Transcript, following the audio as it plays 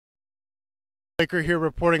Baker here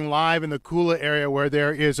reporting live in the Kula area where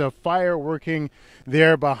there is a fire working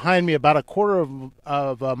there behind me, about a quarter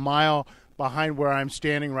of a mile behind where I'm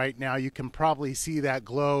standing right now. You can probably see that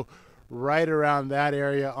glow right around that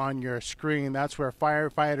area on your screen. That's where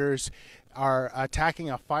firefighters are attacking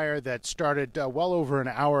a fire that started well over an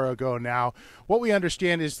hour ago now. What we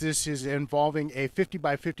understand is this is involving a 50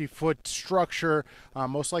 by 50 foot structure,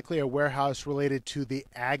 most likely a warehouse related to the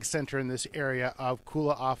ag center in this area of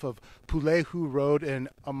Kula off of Pulehu Road and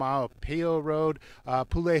Maui Road,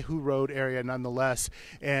 Pulehu Road area nonetheless.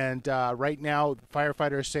 And right now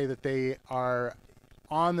firefighters say that they are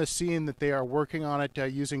on the scene, that they are working on it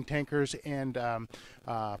using tankers and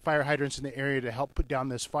fire hydrants in the area to help put down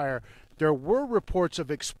this fire. There were reports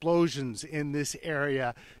of explosions in this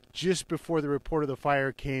area just before the report of the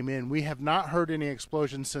fire came in. We have not heard any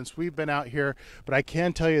explosions since we've been out here, but I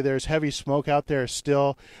can tell you there's heavy smoke out there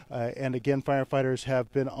still. And again, firefighters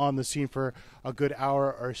have been on the scene for a good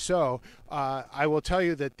hour or so. I will tell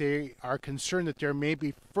you that they are concerned that there may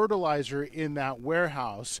be fertilizer in that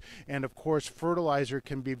warehouse. And of course, fertilizer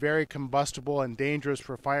can be very combustible and dangerous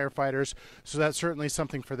for firefighters. So that's certainly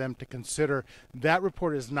something for them to consider. That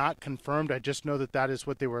report is not confirmed. I just know that that is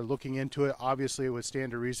what they were looking into it. Obviously, it would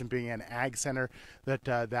stand to reason, being an ag center, that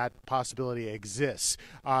that possibility exists.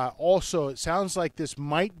 Also, it sounds like this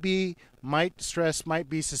might be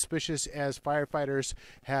suspicious, as firefighters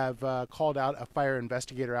have called out a fire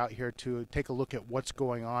investigator out here to take a look at what's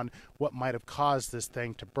going on, what might have caused this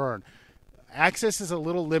thing to burn. Access is a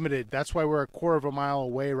little limited. That's why we're a quarter of a mile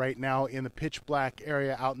away right now in the pitch black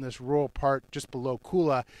area out in this rural part just below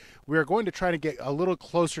Kula. We are going to try to get a little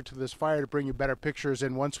closer to this fire to bring you better pictures,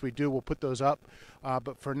 and once we do, we'll put those up.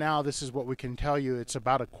 But for now, this is what we can tell you. It's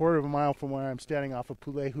about a quarter of a mile from where I'm standing off of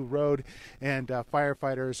Pulehu Road, and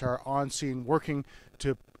firefighters are on scene working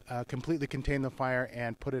to completely contain the fire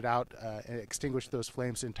and put it out and extinguish those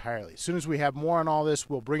flames entirely. As soon as we have more on all this,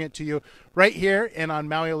 we'll bring it to you right here and on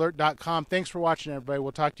MauiAlert.com. Thanks for watching, everybody.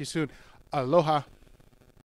 We'll talk to you soon. Aloha.